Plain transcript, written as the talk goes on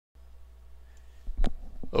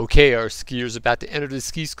Okay, our skier's about to enter the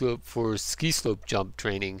ski slope for ski slope jump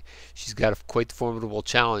training. She's got quite the formidable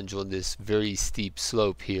challenge on this very steep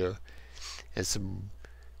slope here, and some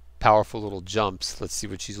powerful little jumps. Let's see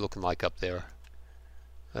what she's looking like up there.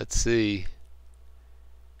 Let's see.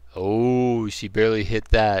 Oh, she barely hit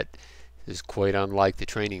that. This is quite unlike the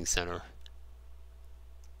training center.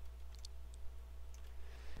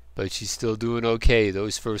 But she's still doing okay.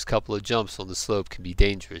 Those first couple of jumps on the slope can be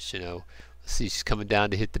dangerous, you know. Let's see, she's coming down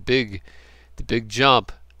to hit the big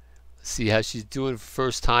jump. Let's see how she's doing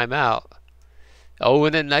first time out. Oh,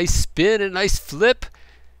 and a nice spin, a nice flip.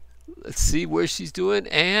 Let's see where she's doing,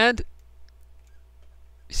 and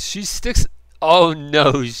she sticks. Oh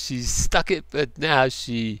no, she stuck it, but now until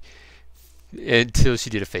she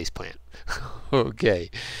did a face plant. Okay,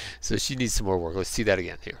 so she needs some more work. Let's see that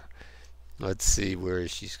again here. Let's see where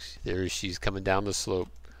she's. There she's coming down the slope.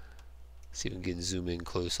 See if we can zoom in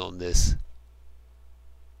close on this.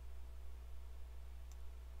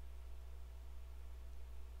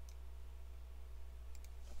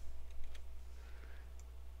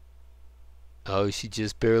 Oh, she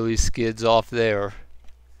just barely skids off there.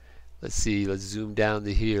 Let's see, let's zoom down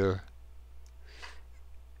to here.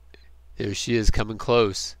 There she is, coming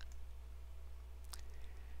close.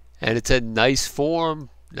 And it's a nice form.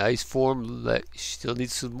 Nice form. She still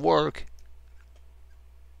needs some work.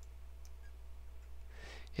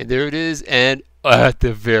 And there it is. And at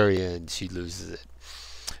the very end, she loses it.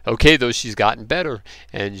 Okay, though, she's gotten better.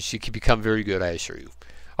 And she can become very good, I assure you.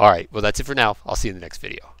 Alright, well, that's it for now. I'll see you in the next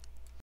video.